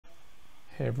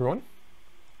Hey everyone.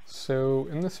 So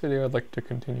in this video I'd like to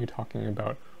continue talking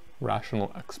about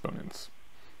rational exponents.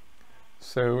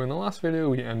 So in the last video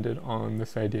we ended on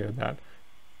this idea that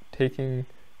taking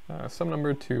some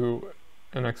number to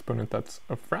an exponent that's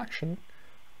a fraction,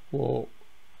 well,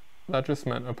 that just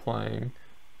meant applying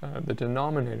the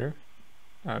denominator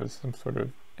as some sort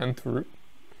of nth root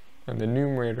and the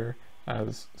numerator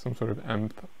as some sort of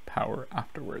nth power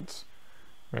afterwards,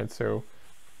 right? So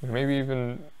maybe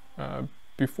even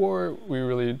before we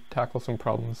really tackle some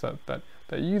problems that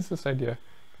use this idea,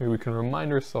 maybe we can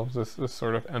remind ourselves this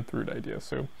sort of nth root idea.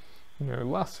 So,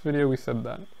 last video we said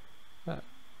that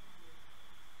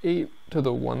 8 to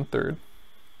the 1/3,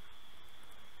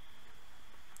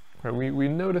 right, we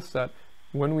noticed that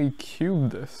when we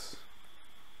cube this,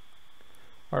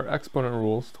 our exponent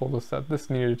rules told us that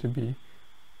this needed to be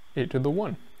 8 to the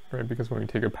 1, right? Because when we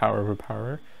take a power of a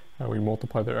power, we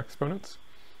multiply their exponents.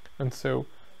 And so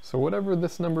whatever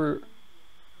this number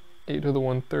 8 to the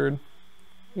 1/3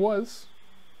 was,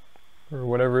 or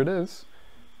whatever it is,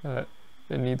 it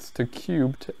needs to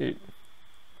cube to 8.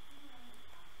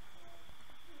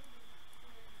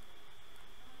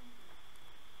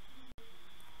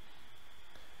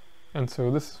 And so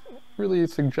this really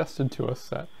suggested to us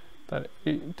that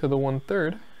 8 to the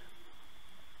 1/3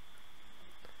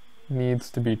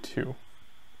 needs to be 2,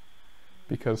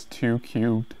 because 2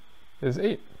 cubed is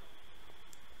 8.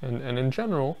 And in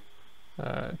general,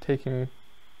 taking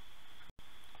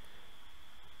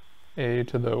a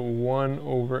to the 1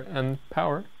 over n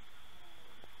power,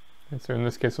 and so in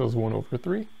this case it was 1 over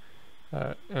 3,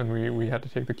 and we had to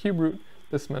take the cube root.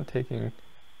 This meant taking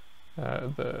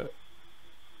the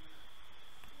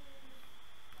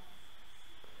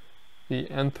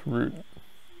nth root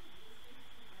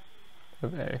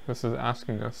of a. This is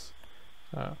asking us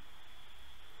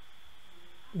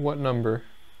what number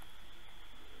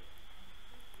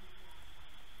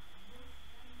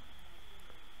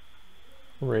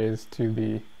raised to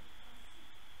the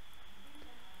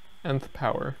nth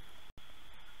power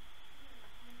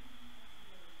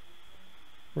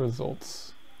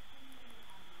results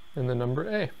in the number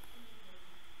a.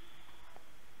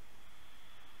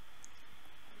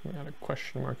 We got a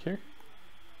question mark here.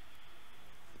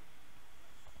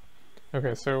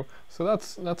 Okay, so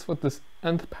that's what this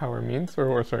nth power means,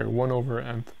 or sorry, 1 over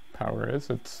nth power is.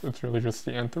 It's really just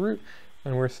the nth root,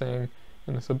 and we're saying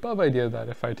in this above idea that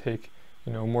if I take a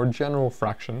more general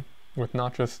fraction with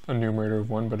not just a numerator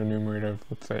of 1 but a numerator of,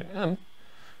 let's say, m,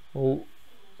 well,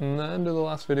 in the end of the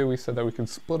last video we said that we could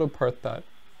split apart that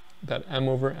m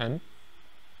over n,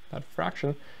 that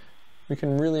fraction, we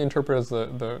can really interpret as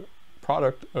the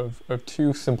product of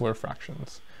two simpler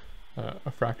fractions. A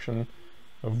fraction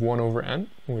of 1 over n,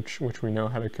 which we know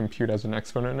how to compute as an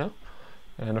exponent now,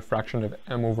 and a fraction of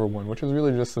m over 1, which is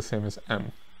really just the same as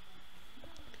m,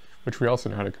 which we also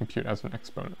know how to compute as an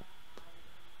exponent.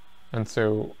 And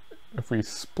so if we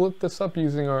split this up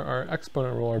using our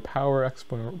exponent rule, our power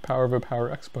of a power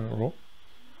exponent rule,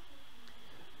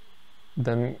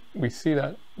 then we see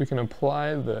that we can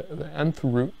apply the nth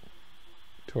root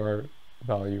to our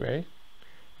value a,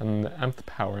 and the nth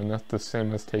power, and that's the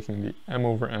same as taking the m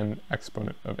over n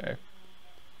exponent of a.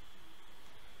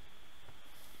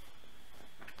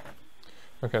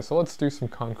 Okay, so let's do some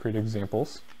concrete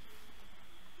examples.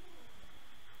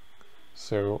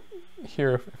 So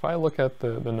here, if I look at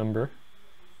the number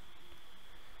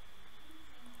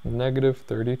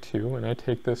 -32, and I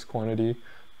take this quantity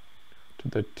to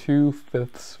the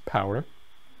 2/5 power,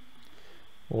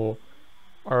 well,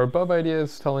 our above idea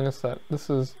is telling us that this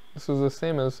is the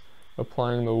same as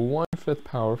applying the 1/5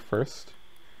 power first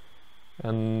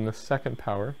and the second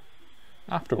power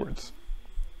afterwards,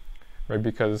 right?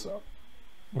 Because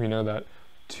we know that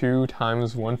 2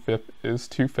 times 1/5 is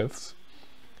 2/5,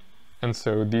 and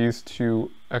so these two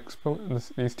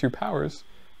powers,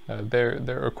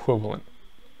 they're equivalent,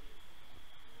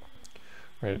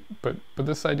 right? But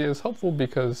this idea is helpful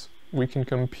because we can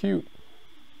compute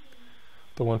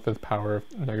the 1/5 power of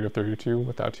 -32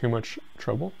 without too much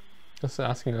trouble. This is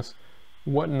asking us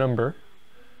what number,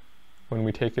 when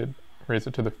we raise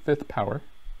it to the 5th power,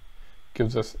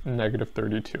 gives us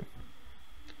 -32.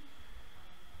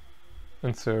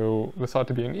 And so this ought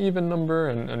to be an even number,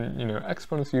 and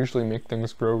exponents usually make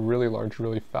things grow really large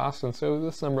really fast, and so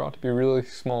this number ought to be really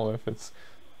small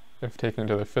if taken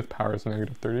to the 5th power is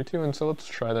 -32. And so let's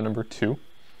try the number 2,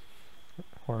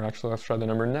 or actually let's try the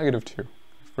number -2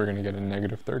 if we're going to get a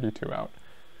 -32 out.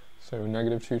 So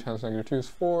 -2 times -2 is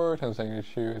 4, times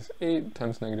 -2 is 8,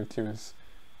 times -2 is,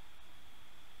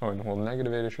 oh, and well,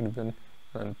 -8 it should have been,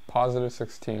 and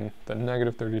 +16, then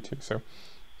 -32. So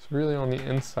really on the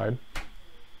inside,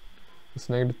 This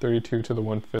negative 32 to the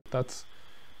 1/5,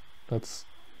 that's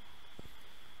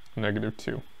negative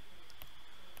 2.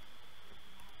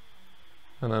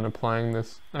 And then applying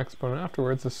this exponent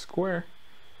afterwards, the square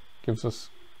gives us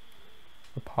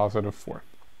a positive 4.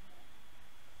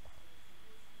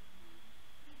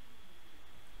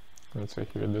 And so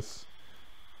here this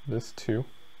 2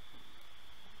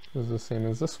 is the same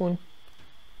as this one,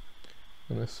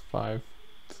 and this 5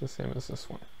 is the same as this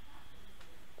one.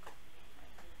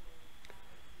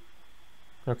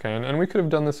 Okay, and we could have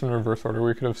done this in reverse order.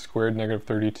 We could have squared negative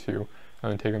 32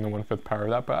 and then taken the 1/5 power of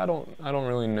that, but I don't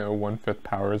really know 1/5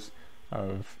 powers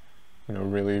of, you know,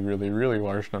 really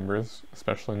large numbers,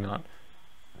 especially not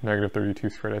negative 32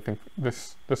 squared. I think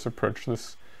this approach,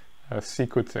 this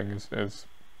sequencing is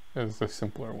the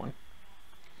simpler one.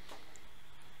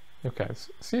 Okay,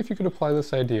 so see if you could apply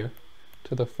this idea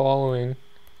to the following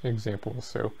examples.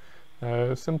 So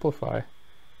simplify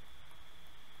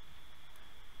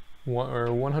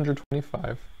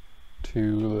 125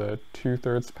 to the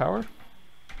 2/3 power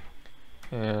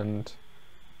and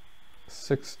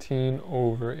 16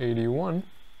 over 81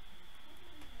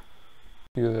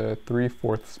 to the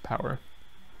 3/4 power.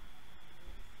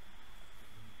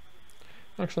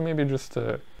 Actually, maybe just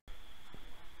to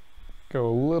go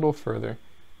a little further,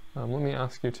 let me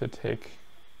ask you to take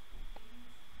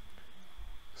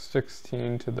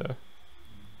 16 to the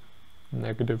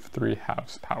negative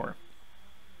 3/2 power.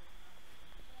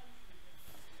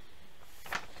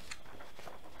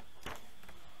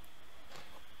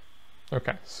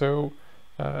 Okay, so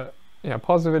yeah,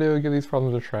 pause the video, give these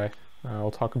problems a try.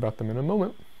 I'll talk about them in a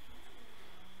moment.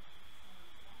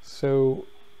 So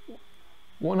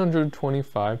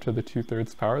 125 to the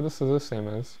 2/3 power, this is the same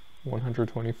as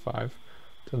 125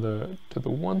 to the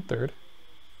 1/3.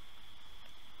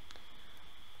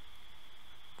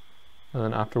 And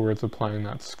then afterwards applying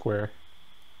that square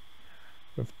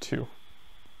of 2.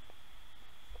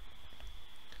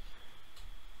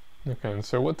 Okay, and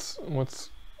so what's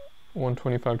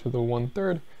 125 to the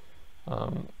 1/3?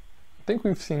 I think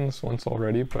we've seen this once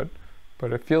already, but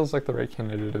it feels like the right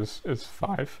candidate is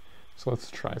 5. So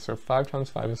let's try. So 5 times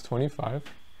 5 is 25.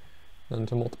 Then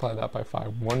to multiply that by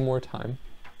 5 one more time,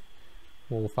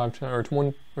 well,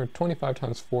 25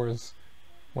 times 4 is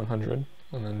 100,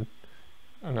 and then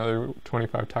another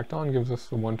 25 tacked on gives us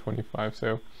the 125.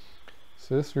 So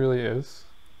this really is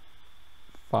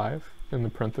 5 in the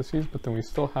parentheses, but then we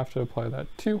still have to apply that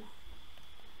 2.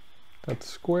 That's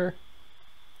square,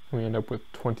 and we end up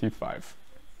with 25.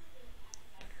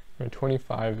 Right,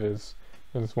 25 is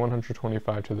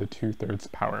 125 to the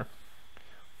 2/3 power.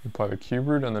 We apply the cube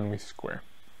root and then we square.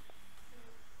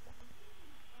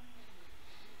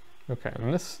 Okay, in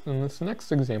this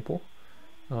next example,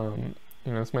 you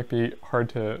know, this might be hard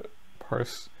to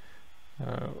parse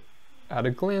at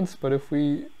a glance, but if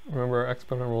we remember our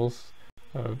exponent rules,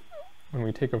 when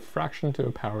we take a fraction to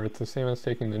a power, it's the same as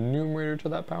taking the numerator to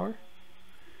that power,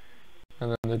 and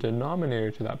then the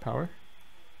denominator to that power.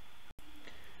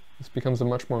 This becomes a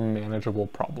much more manageable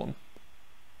problem.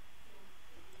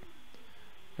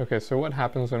 Okay, so what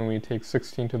happens when we take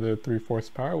 16 to the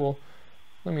 3/4 power? Well,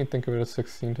 let me think of it as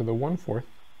 16 to the 1/4.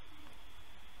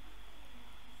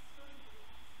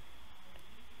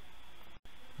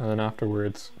 And then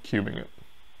afterwards, cubing it.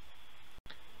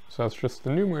 So that's just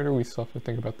the numerator. We still have to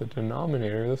think about the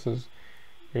denominator. This is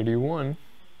 81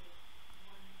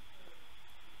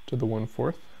 to the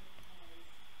 1/4.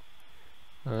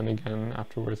 And then again,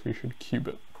 afterwards, we should cube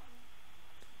it.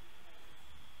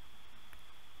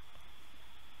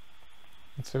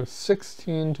 And so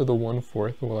 16 to the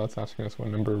 1/4, well, that's asking us what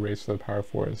number raised to the power of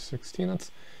 4 is 16.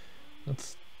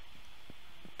 That's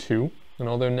 2. And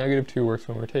although negative 2 works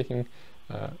when we're taking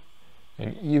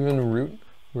an even root,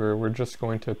 we're just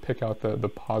going to pick out the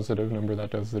positive number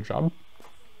that does the job.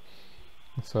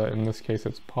 So in this case,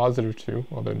 it's positive 2,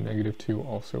 although negative 2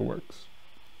 also works.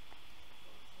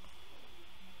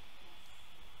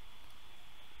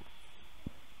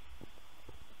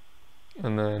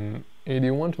 And then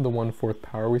 81 to the 1/4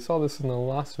 power, we saw this in the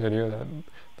last video,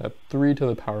 that 3 to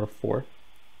the power of 4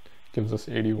 gives us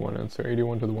 81, and so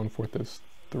 81 to the 1/4 is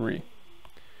 3.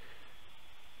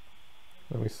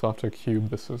 And we still have to cube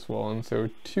this as well, and so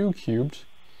 2 cubed,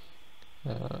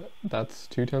 that's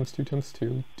 2 times 2 times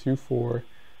 2, 2, 4,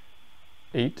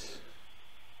 8.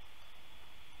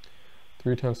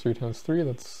 3 times 3 times 3,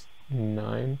 that's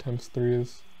 9 times 3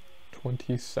 is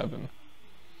 27.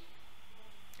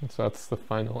 And so that's the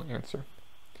final answer.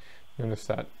 Notice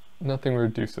that nothing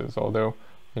reduces, although,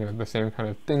 you know, the same kind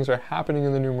of things are happening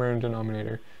in the numerator and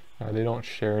denominator. They don't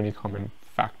share any common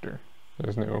factor.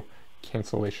 There's no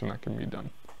cancellation that can be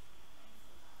done.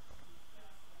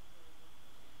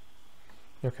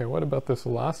 Okay, what about this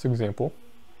last example?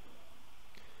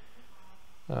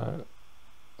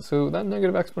 So that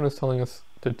negative exponent is telling us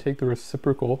to take the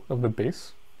reciprocal of the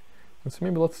base. And so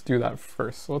maybe let's do that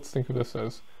first. So let's think of this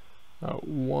as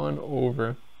 1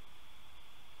 over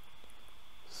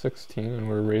 16, and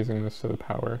we're raising this to the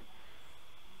power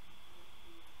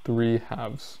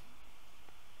 3/2.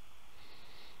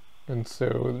 And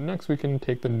so next we can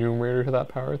take the numerator to that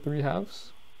power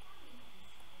 3/2.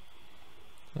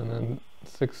 And then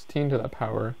 16 to that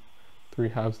power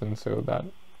 3/2. And so that,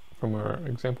 from our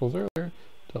examples earlier,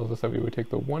 tells us that we would take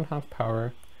the 1/2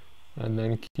 power and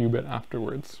then cube it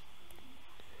afterwards.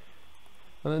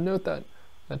 And then note that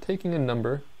taking a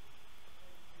number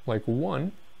like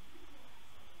 1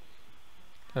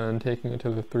 and taking it to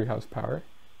the 3/2 power,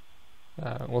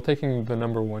 well, taking the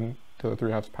number 1 to the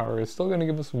 3/2 power is still going to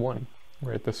give us 1,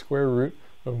 right? The square root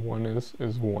of 1 is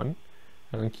 1,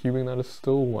 and then cubing that is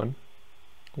still 1.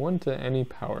 1 to any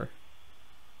power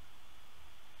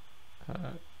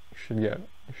should get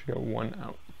 1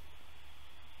 out.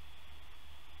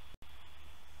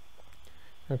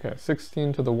 Okay,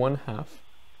 16 to the 1/2.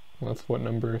 Well, that's what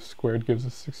number squared gives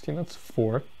us 16. That's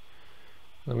 4.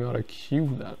 Then we ought to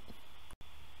cube that.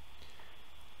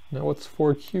 Now what's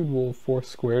 4 cubed? Well, 4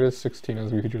 squared is 16,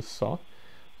 as we just saw.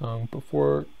 But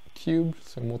 4 cubed,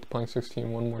 so multiplying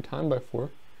 16 one more time by 4,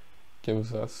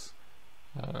 gives us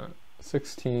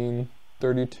 16,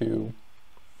 32,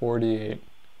 48,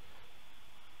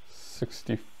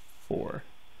 64.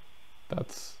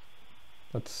 That's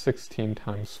 16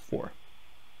 times 4.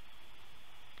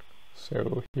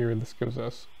 So here this gives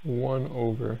us 1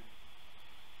 over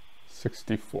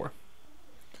 64.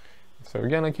 So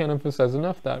again, I can't emphasize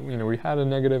enough that we had a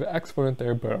negative exponent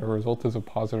there, but our result is a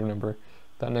positive number.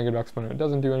 That negative exponent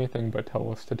doesn't do anything but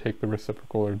tell us to take the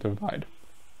reciprocal or divide.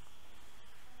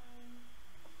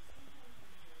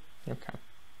 Okay.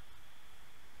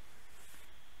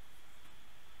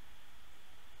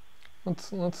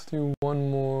 Let's do one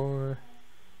more.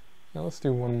 Yeah, let's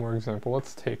do one more example.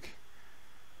 Let's take.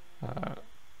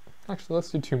 Actually,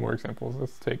 let's do 2 more examples.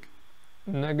 Let's take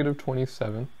negative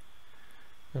 27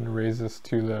 and raise this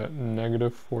to the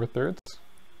negative 4/3.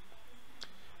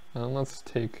 And let's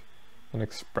take an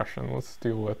expression. Let's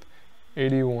deal with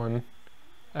 81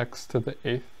 x to the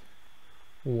 8th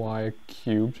y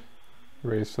cubed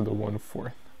raised to the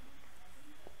 1/4.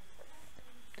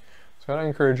 So I'd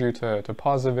encourage you to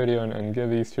pause the video and give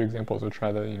these 2 examples a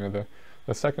try. The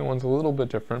second one's a little bit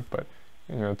different, but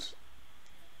it's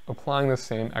applying the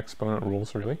same exponent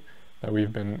rules really that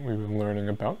we've been learning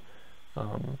about.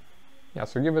 Yeah,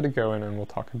 so give it a go and then we'll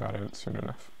talk about it soon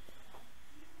enough.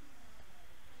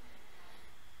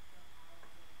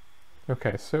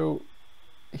 Okay, so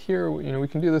here we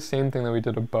can do the same thing that we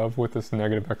did above with this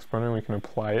negative exponent. We can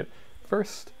apply it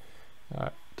first,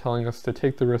 telling us to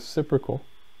take the reciprocal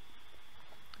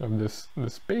of this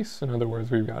base. In other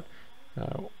words, we've got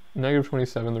negative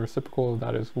 27. The reciprocal of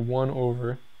that is 1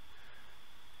 over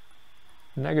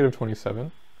negative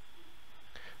 27.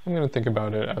 I'm going to think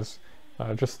about it as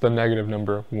just the negative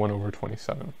number 1 over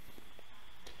 27.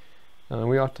 And then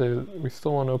we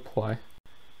still want to apply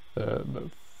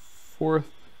the 4th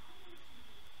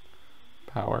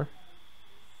power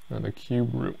and the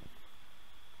cube root.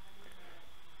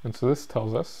 And so this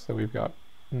tells us that we've got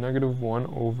negative 1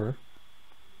 over.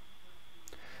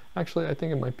 Actually, I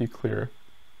think it might be clearer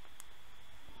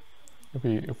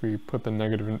if we put the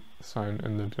negative sign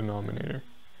in the denominator.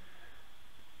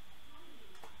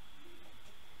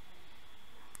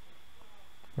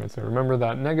 Right, so remember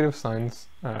that negative signs,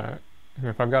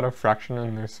 if I've got a fraction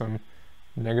and there's some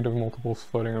negative multiples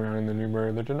floating around in the numerator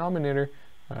or the denominator,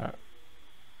 actually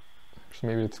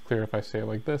maybe it's clear if I say it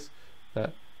like this,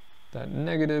 that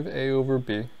negative a over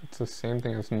b, it's the same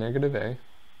thing as negative a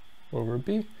over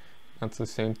b. That's the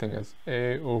same thing as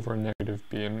a over negative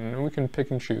b, and we can pick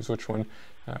and choose which one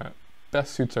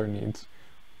best suits our needs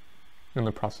in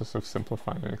the process of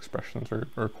simplifying expressions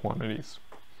or quantities.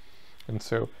 And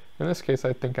so in this case,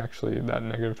 I think actually that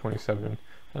negative 27,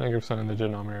 the negative sign in the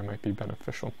denominator might be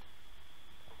beneficial.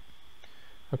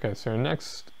 Okay, so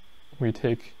next we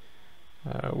take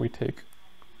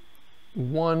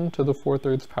 1 to the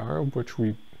 4/3 power, which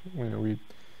we've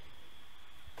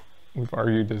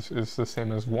argued is the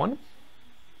same as 1.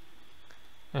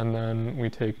 And then we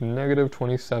take negative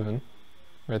 27,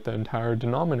 right, the entire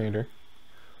denominator,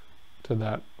 to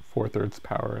that 4/3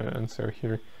 power. And so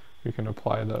here we can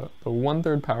apply the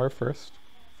 1/3 power first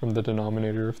from the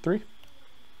denominator of 3,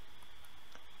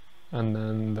 and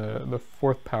then the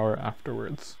 4th power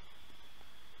afterwards.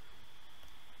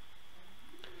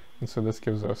 And so this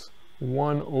gives us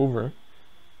 1 over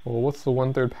Well, what's the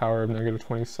 1/3 power of negative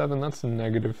 27? That's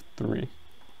negative 3.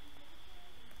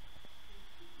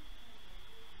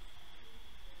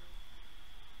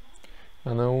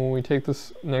 And then when we take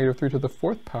this negative 3 to the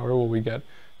 4th power, well, we get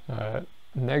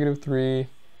negative 3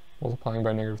 multiplying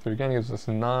by negative 3 again gives us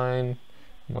 9.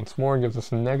 Once more gives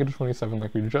us negative 27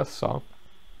 like we just saw.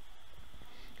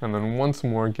 And then once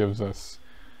more gives us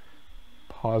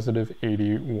positive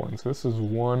 81. So this is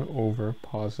 1 over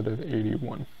positive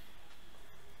 81.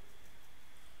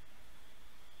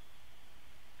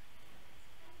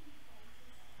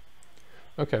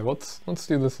 Okay, let's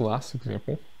do this last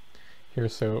example here.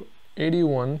 So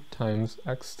 81 times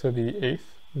x to the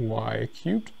 8th y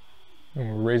cubed, and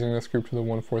we're raising this group to the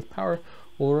 1/4 power.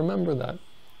 We'll remember that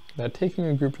taking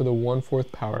a group to the 1/4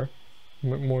 power,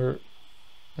 more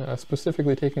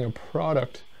specifically taking a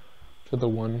product to the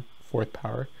 1/4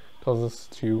 power, tells us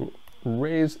to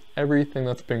raise everything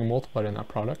that's being multiplied in that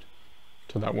product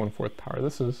to that 1/4 power.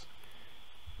 This is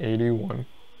 81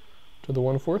 to the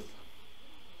 1/4.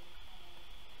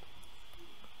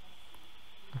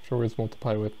 Afterwards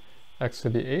multiply with x to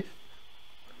the 8th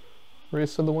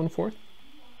raised to the 1/4.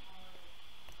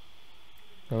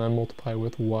 And then multiply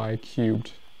with y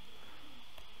cubed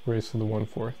raised to the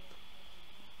 1/4.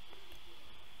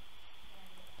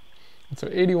 And so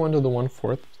 81 to the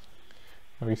 1/4,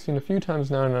 we've seen a few times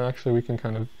now, and actually we can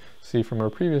kind of see from our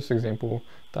previous example,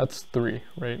 that's 3,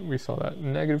 right? We saw that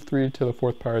negative 3 to the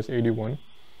 4th power is 81.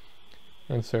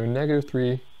 And so negative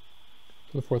 3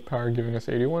 to the 4th power giving us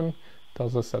 81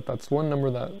 tells us that that's one number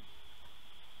that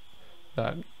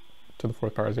to the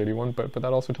 4th power is 81, but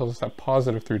that also tells us that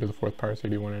positive 3 to the 4th power is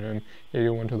 81, and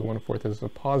 81 to the 1/4 is a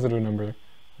positive number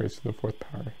raised to the 4th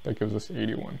power. That gives us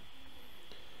 81.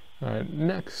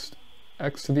 Next,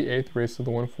 x to the 8th raised to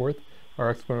the 1/4. Our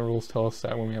exponent rules tell us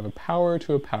that when we have a power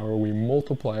to a power, we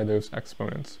multiply those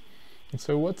exponents. And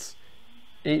so what's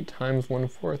 8 times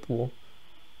 1/4? Well,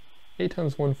 8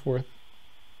 times 1/4,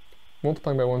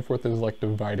 multiplying by 1/4 is like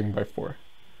dividing by 4.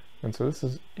 And so this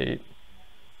is 8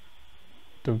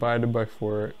 divided by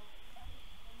 4.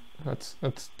 That's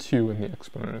 2 in the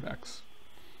exponent of x.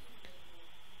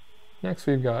 Next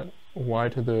we've got y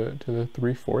to the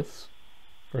 3/4,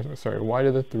 or sorry, y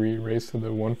to the 3 raised to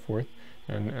the 1/4,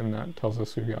 and that tells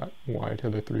us we've got y to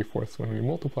the 3/4 when we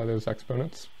multiply those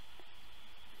exponents.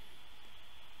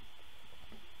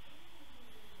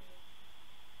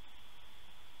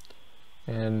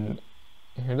 And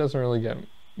it doesn't really get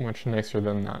much nicer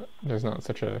than that. There's not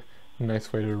such a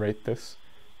nice way to write this.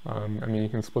 I mean, you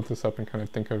can split this up and kind of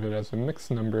think of it as a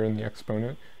mixed number in the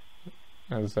exponent,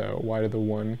 as y to the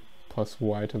 1 plus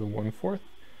y to the 1/4.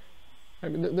 I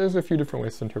mean, there's a few different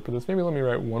ways to interpret this. Maybe let me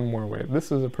write one more way.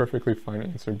 This is a perfectly fine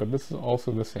answer, but this is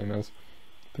also the same as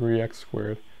 3x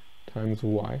squared times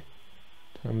y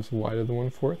to the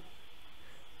 1/4.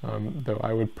 Though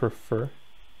I would prefer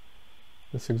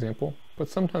this example, but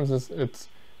sometimes it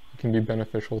can be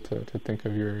beneficial to think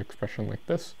of your expression like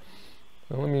this.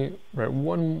 So let me write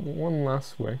one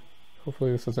last way.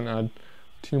 Hopefully this doesn't add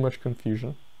too much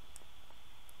confusion.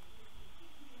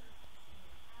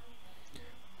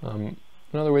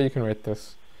 Another way you can write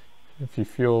this, if you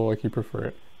feel like you prefer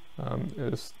it,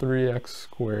 is 3x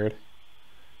squared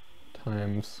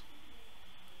times,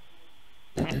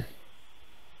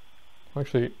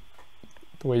 actually,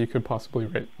 the way you could possibly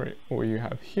write what you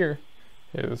have here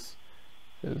is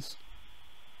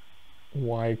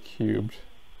y cubed,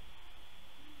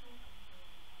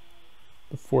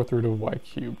 the 4th root of y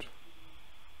cubed.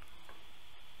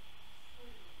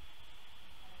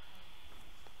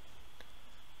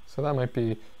 So that might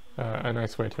be a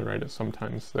nice way to write it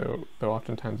sometimes, though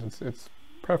oftentimes it's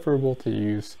preferable to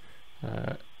use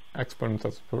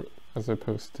exponents as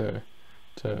opposed to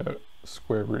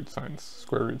square root signs,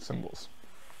 square root symbols.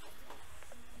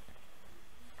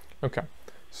 Okay,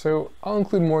 so I'll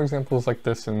include more examples like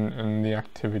this in the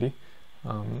activity,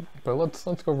 but let's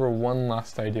go over one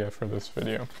last idea for this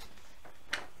video.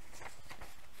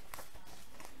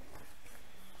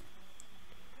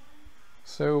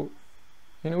 So,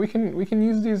 we can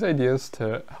use these ideas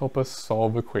to help us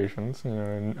solve equations, in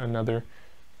another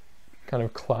kind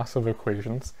of class of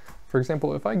equations. For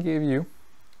example, if I gave you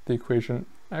the equation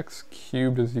x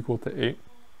cubed is equal to 8,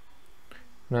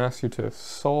 and I asked you to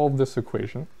solve this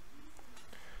equation,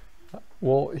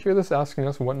 well, here this is asking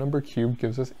us what number cubed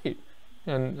gives us 8.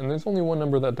 And there's only one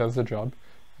number that does the job.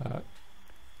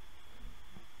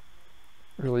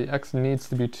 Really, x needs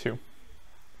to be 2.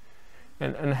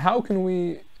 And how can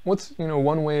we, what's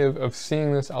one way of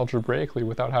seeing this algebraically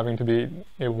without having to be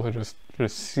able to just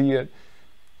see it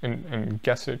and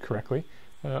guess it correctly?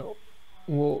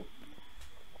 Well,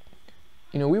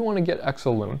 we want to get x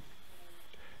alone,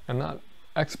 and that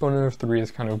exponent of 3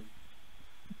 is kind of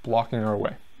blocking our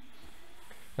way.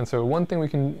 And so one thing we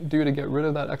can do to get rid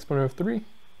of that exponent of 3,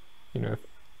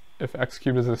 if x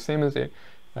cubed is the same as 8,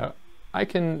 I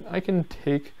can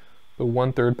take the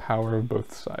 1/3 power of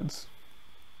both sides.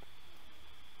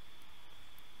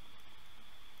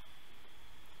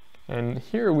 And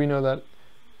here we know that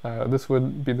this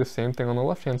would be the same thing on the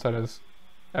left-hand side as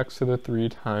x to the 3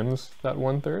 times that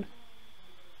 1/3.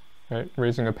 Right?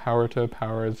 Raising a power to a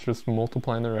power is just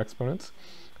multiplying their exponents.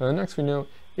 And then next we know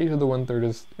 8 to the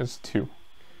 1/3 is 2.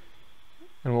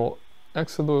 And well,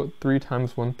 x to the 3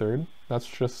 times 1/3, that's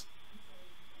just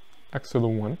x to the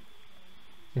 1.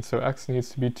 And so x needs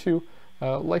to be 2,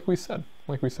 like we said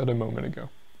a moment ago.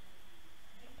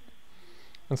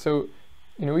 And so,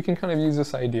 we can kind of use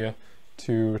this idea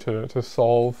to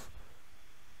solve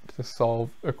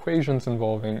equations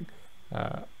involving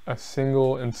a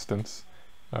single instance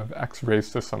of x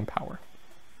raised to some power.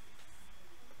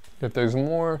 If there's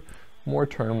more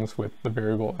terms with the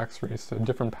variable x raised to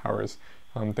different powers,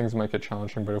 things might get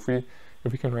challenging. But if we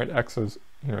can write x as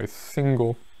a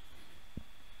single,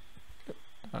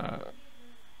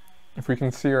 if we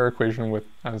can see our equation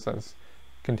as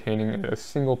containing a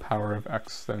single power of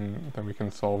x, then we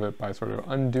can solve it by sort of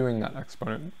undoing that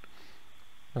exponent.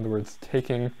 In other words,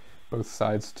 taking both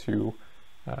sides to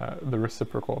the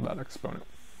reciprocal of that exponent.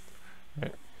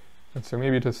 Right? And so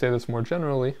maybe to say this more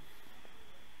generally,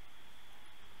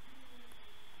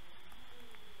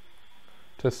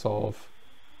 to solve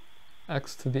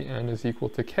x to the n is equal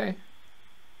to k,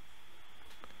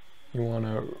 you want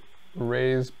to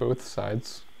raise both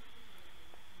sides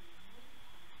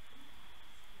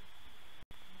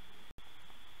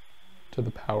to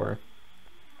the power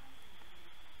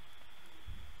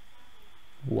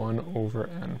 1 over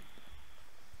n.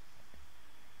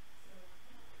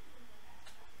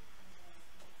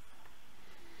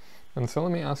 And so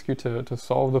let me ask you to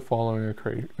solve the following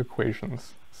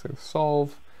equations. So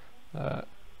solve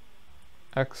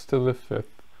x to the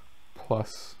 5th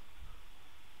plus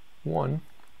 1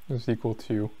 is equal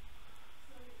to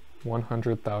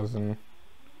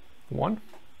 100,001.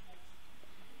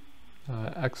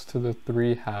 X to the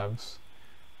 3 halves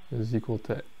is equal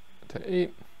to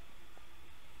 8.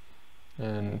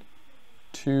 And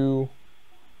 2x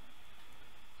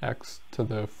to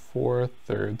the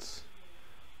 4/3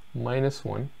 minus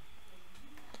 1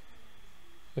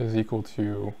 is equal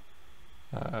to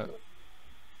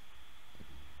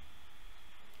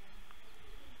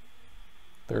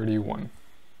 31.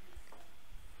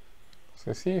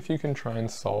 So see if you can try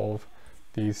and solve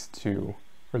these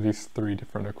these 3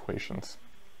 different equations.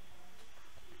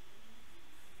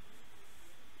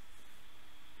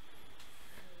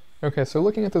 Okay, so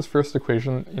looking at this first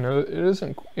equation, it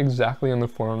isn't exactly in the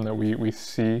form that we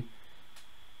see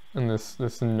in this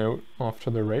note off to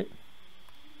the right.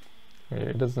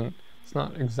 Right, it's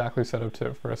not exactly set up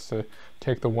for us to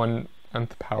take the 1/n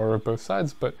power of both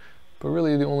sides, but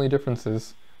really the only difference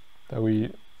is that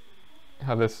we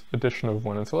have this addition of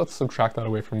 1, and so let's subtract that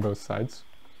away from both sides,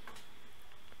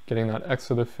 getting that x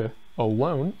to the 5th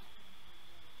alone.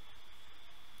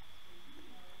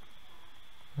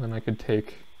 And then I could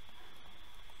take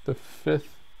the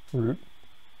 5th root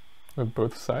of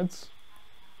both sides,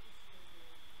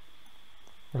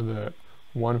 or the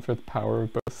 1/5 power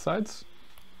of both sides.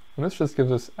 And this just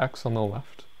gives us x on the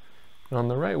left. And on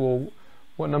the right, well,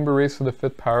 what number raised to the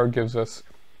 5th power gives us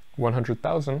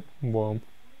 100,000? Well,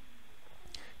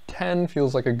 10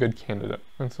 feels like a good candidate.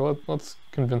 And so let's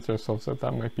convince ourselves that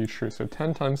that might be true. So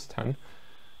 10 times 10,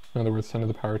 in other words, 10 to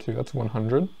the power 2, that's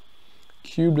 100.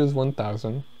 Cubed is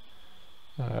 1,000.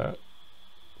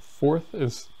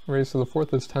 Raised to the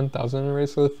 4th is 10,000, and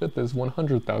raised to the 5th is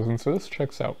 100,000. So this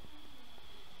checks out.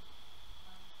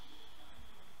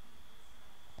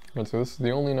 And so this is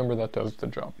the only number that does the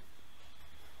job.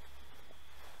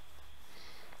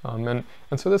 And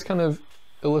so this kind of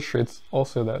illustrates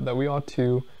also that we ought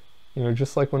to,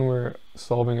 just like when we're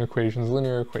solving equations,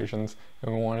 linear equations,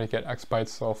 and we want to get x by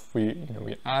itself,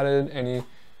 we added any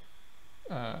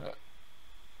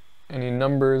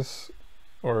numbers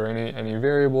or any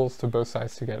variables to both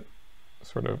sides to get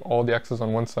sort of all the x's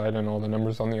on one side and all the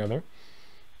numbers on the other.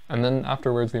 And then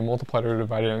afterwards we multiplied or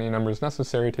divided any numbers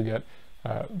necessary to get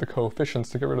the coefficients,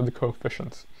 to get rid of the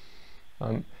coefficients.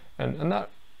 And that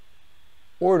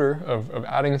order of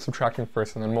adding and subtracting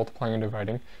first and then multiplying and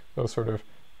dividing, those sort of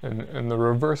in the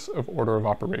reverse of order of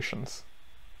operations,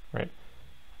 right?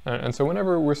 And so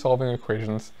whenever we're solving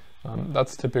equations,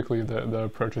 that's typically the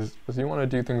approach, is you want to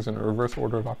do things in a reverse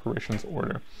order of operations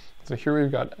order. So here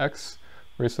we've got x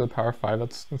raised to the power of 5,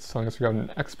 that's telling us we've got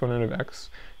an exponent of x,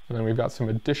 and then we've got some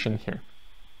addition here.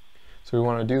 So we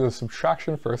want to do the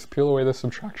subtraction first, peel away the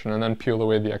subtraction, and then peel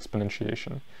away the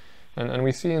exponentiation. And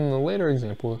we see in the later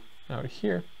example out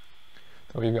here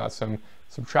that we've got some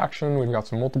subtraction, we've got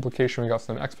some multiplication, we've got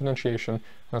some exponentiation, and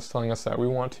that's telling us that we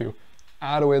want to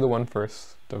add away the 1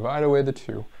 first, divide away the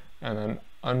 2, and then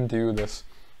undo this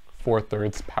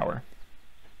 4/3 power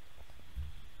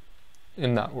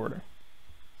in that order.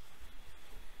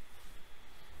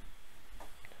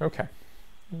 Okay,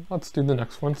 let's do the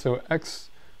next one. So x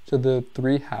to the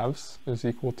 3/2 is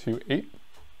equal to 8.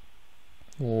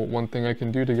 Well, one thing I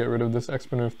can do to get rid of this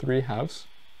exponent of 3/2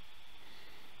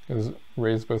 is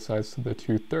raise both sides to the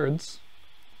 2/3.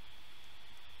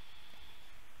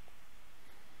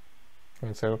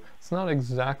 Right, so it's not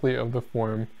exactly of the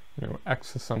form, you know,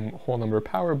 x is some whole number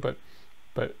power, but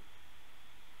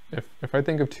if I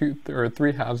think of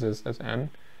 3/2 as n,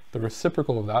 the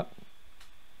reciprocal of that,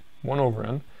 1 over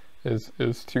n, is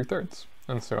 2/3.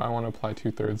 And so I want to apply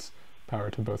 2/3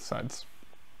 power to both sides.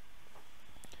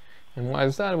 And why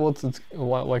is that? Well, it's a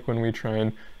lot like when we try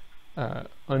and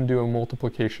undo a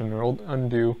multiplication or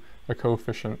undo a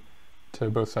coefficient to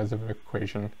both sides of an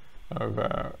equation of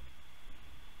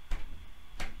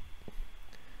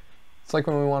it's like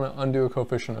when we want to undo a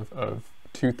coefficient of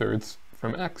 2/3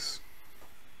 from x.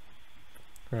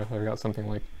 Right, if I've got something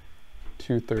like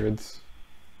 2/3.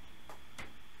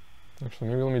 Actually,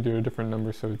 maybe let me do a different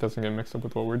number so it doesn't get mixed up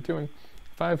with what we're doing.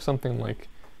 If I have something like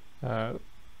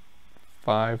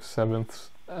 5/7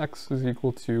 x is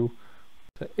equal to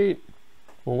 8,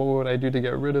 well, what would I do to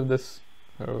get rid of this?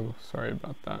 Oh, sorry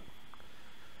about that.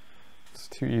 It's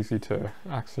too easy to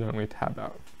accidentally tab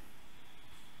out.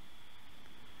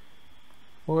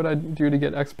 What would I do to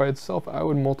get x by itself? I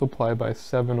would multiply by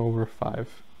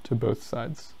 7/5 to both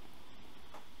sides.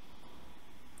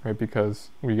 Right, because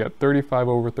we get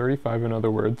 35/35, in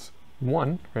other words,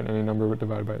 1, right, any number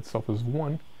divided by itself is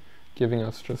 1, giving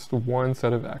us just one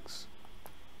set of x.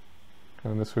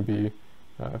 And this would be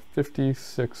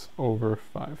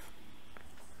 56/5.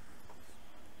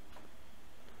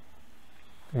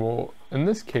 Well, in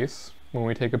this case, when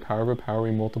we take a power of a power, we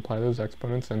multiply those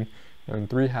exponents, and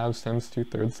 3/2 times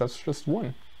 2/3, that's just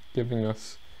 1, giving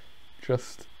us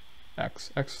just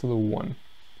x to the 1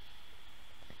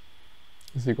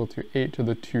 is equal to 8 to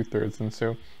the 2/3. And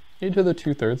so 8 to the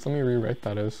 2/3, let me rewrite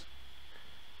that as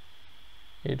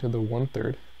 8 to the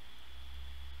 1/3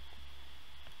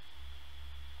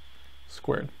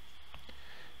 squared.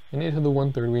 And 8 to the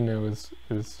 1/3 we know is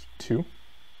 2.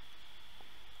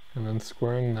 And then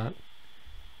squaring that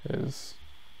gives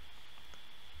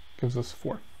us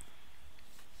 4.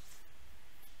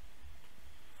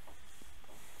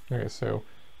 Okay, so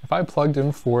if I plugged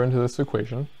in 4 into this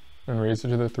equation and raised it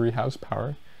to the 3/2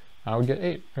 power, I would get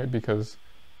 8, right? Because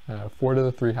 4 to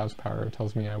the 3/2 power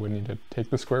tells me I would need to take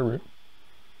the square root,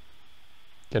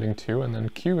 getting 2, and then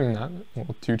cubing that,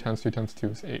 well, 2 times 2 times 2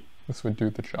 is 8. This would do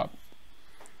the job.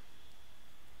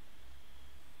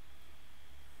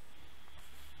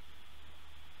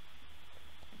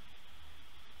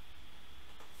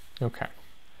 Okay,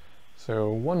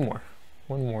 so one more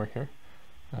here.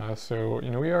 So, you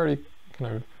know, we already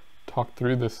kind of talked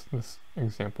through this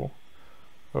example.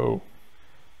 Oh,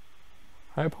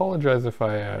 I apologize if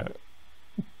I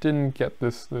didn't get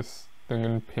this thing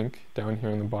in pink down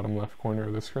here in the bottom left corner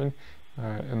of the screen.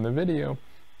 In the video,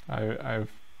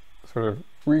 I've sort of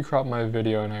recropped my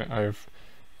video, and I've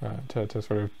to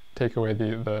sort of take away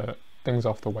the things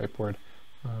off the whiteboard.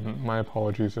 My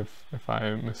apologies if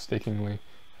I mistakenly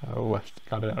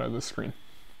got it out of the screen.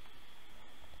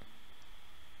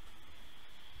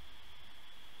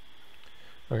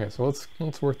 Okay, so let's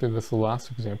work through this last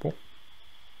example.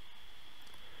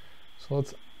 So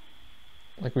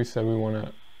like we said, we want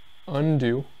to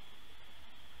undo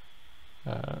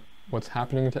what's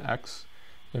happening to x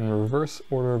in reverse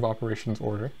order of operations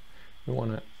order. We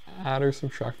want to add or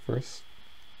subtract first.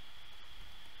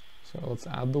 So let's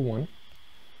add the 1,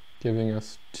 giving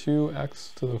us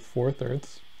 2x to the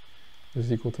 4/3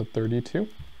 is equal to 32.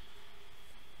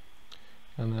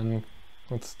 And then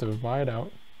let's divide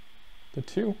out the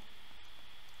 2,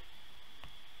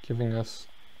 giving us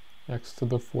x to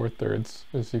the 4/3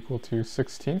 is equal to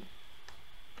 16.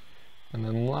 And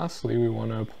then lastly, we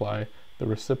want to apply the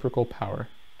reciprocal power.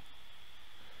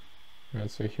 All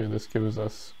right, so here this gives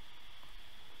us,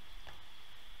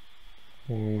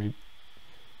 when we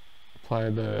apply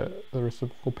the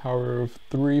reciprocal power of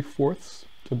 3/4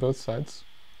 to both sides,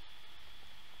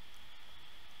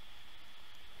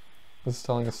 this is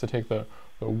telling us to take the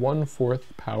 1/4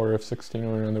 power of 16,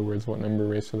 or in other words, what number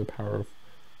raised to the power of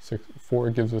 4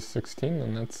 gives us 16,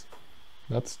 then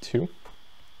that's 2.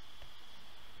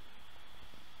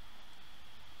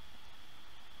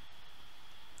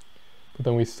 But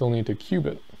then we still need to cube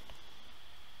it,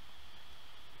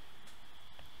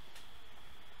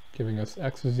 giving us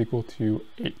x is equal to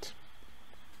 8.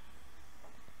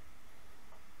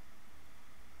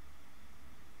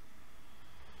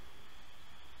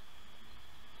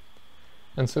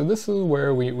 And so this is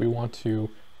where we want to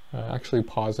actually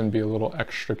pause and be a little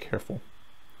extra careful.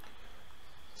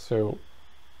 So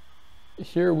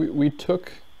here we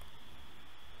took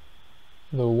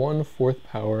the 1/4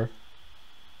 power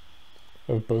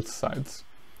of both sides.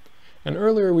 And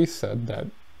earlier we said that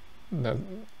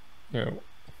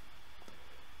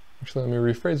actually let me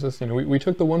rephrase this, we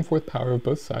took the 1/4 power of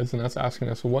both sides, and that's asking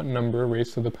us what number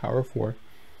raised to the power of 4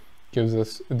 gives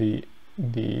us the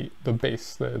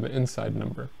base, the inside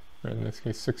number, right? In this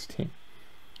case 16.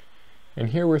 And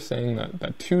here we're saying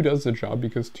that 2 does the job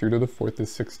because 2 to the 4th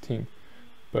is 16.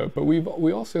 But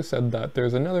we also said that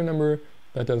there's another number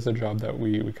that does the job that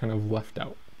we kind of left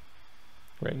out.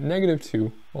 Right,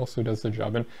 -2 also does the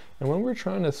job. And when we're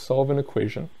trying to solve an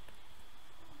equation,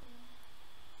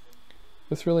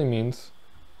 this really means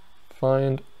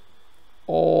find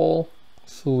all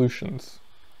solutions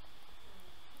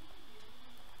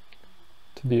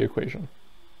to the equation.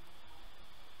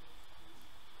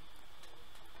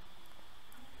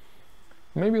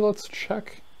 Maybe let's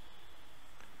check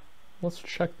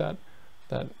that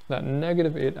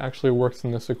 -8 actually works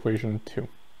in this equation too.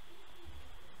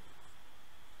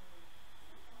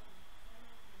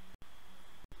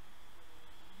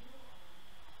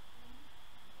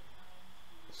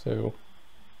 So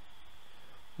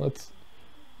let's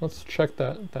check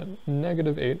that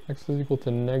 -8, x is equal to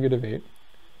 -8,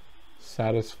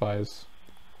 satisfies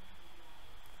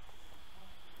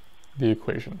the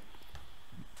equation.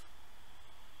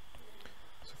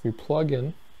 So if we plug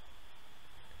in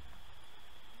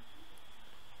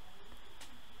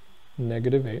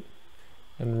 -8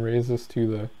 and raise this to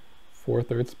the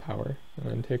 4/3 power, and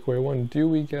then take away 1, do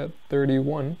we get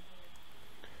 31?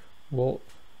 Well,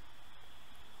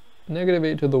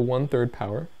 -8 to the 1/3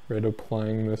 power, right,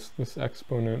 applying this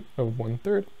exponent of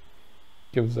 1/3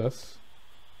 gives us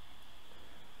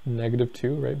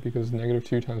 -2, right, because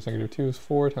 -2 times -2 is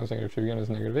 4, times -2 again is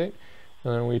 -8,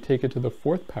 and then we take it to the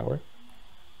 4th power,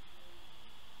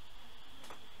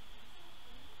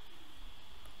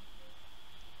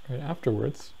 right,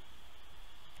 afterwards.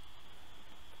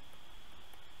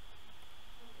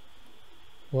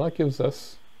 Well, that gives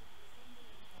us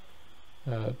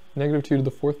 -2 to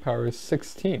the 4th power is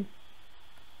 16.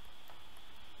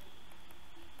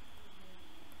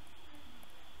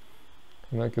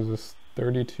 And that gives us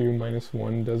 32 minus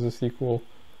 1. Does this equal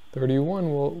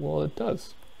 31? Well, it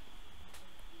does.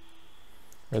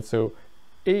 Right, so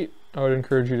 8, I would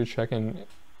encourage you to check in,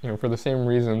 for the same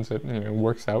reasons it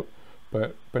works out,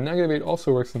 but -8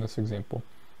 also works in this example.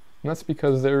 And that's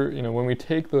because when we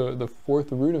take the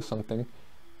 4th root of something,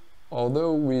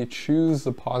 although we choose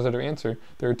the positive answer,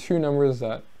 there are 2 numbers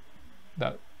that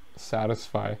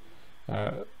satisfy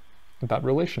that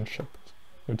relationship.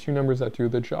 There are 2 numbers that do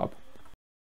the job.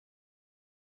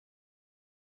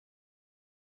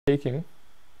 Taking,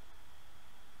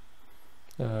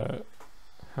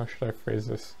 how should I phrase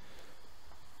this?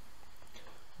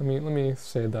 Let me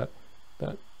say that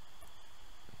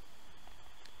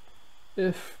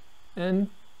if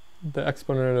n, the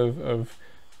exponent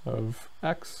of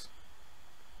x,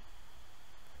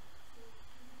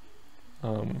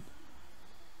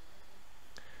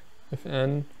 if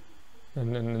n,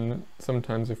 and then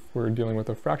sometimes if we're dealing with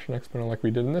a fraction exponent like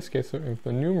we did in this case, so if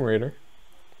the numerator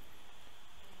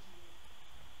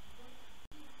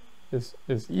is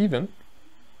even,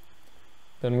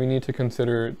 then we need to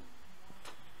consider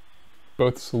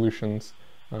both solutions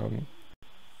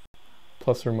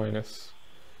plus or minus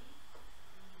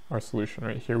our solution.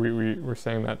 Right here we're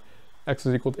saying that x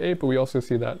is equal to 8, but we also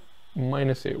see that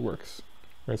 -8 works.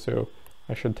 Right, so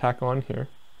I should tack on here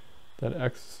that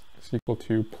x is equal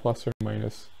to plus or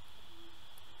minus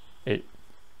 8.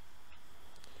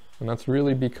 And that's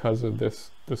really because of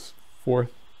this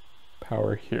 4th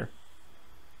power here.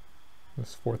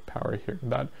 This 4th power here.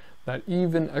 That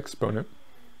even exponent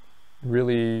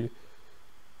really,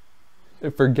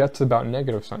 it forgets about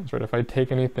negative signs, right? If I take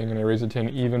anything and I raise it to an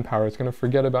even power, it's going to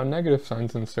forget about negative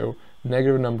signs, and so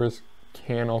negative numbers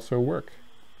can also work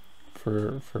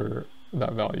for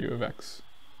that value of x,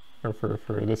 or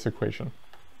for this equation.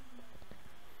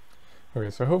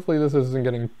 Okay, so hopefully this isn't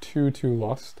getting too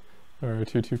lost or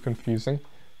too confusing.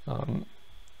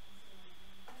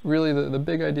 Really, the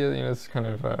big idea is kind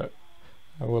of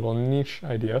a little niche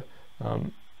idea.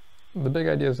 The big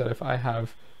idea is that if I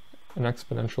have an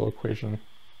exponential equation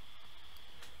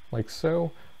like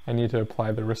so, I need to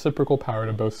apply the reciprocal power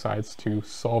to both sides to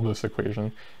solve this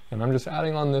equation. And I'm just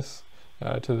adding on this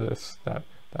to this, that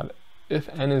if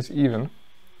n is even,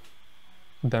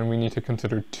 then we need to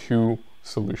consider two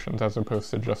solutions as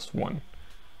opposed to just one,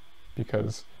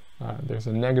 because there's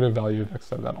a negative value of x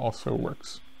that also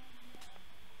works.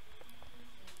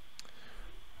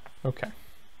 Okay.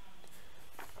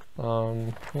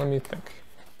 Let me think.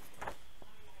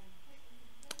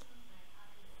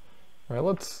 All right,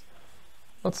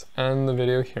 let's end the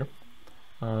video here.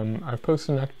 I've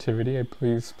posted an activity.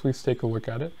 Please take a look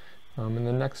at it. In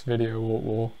the next video,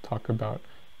 we'll talk about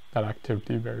that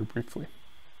activity very briefly.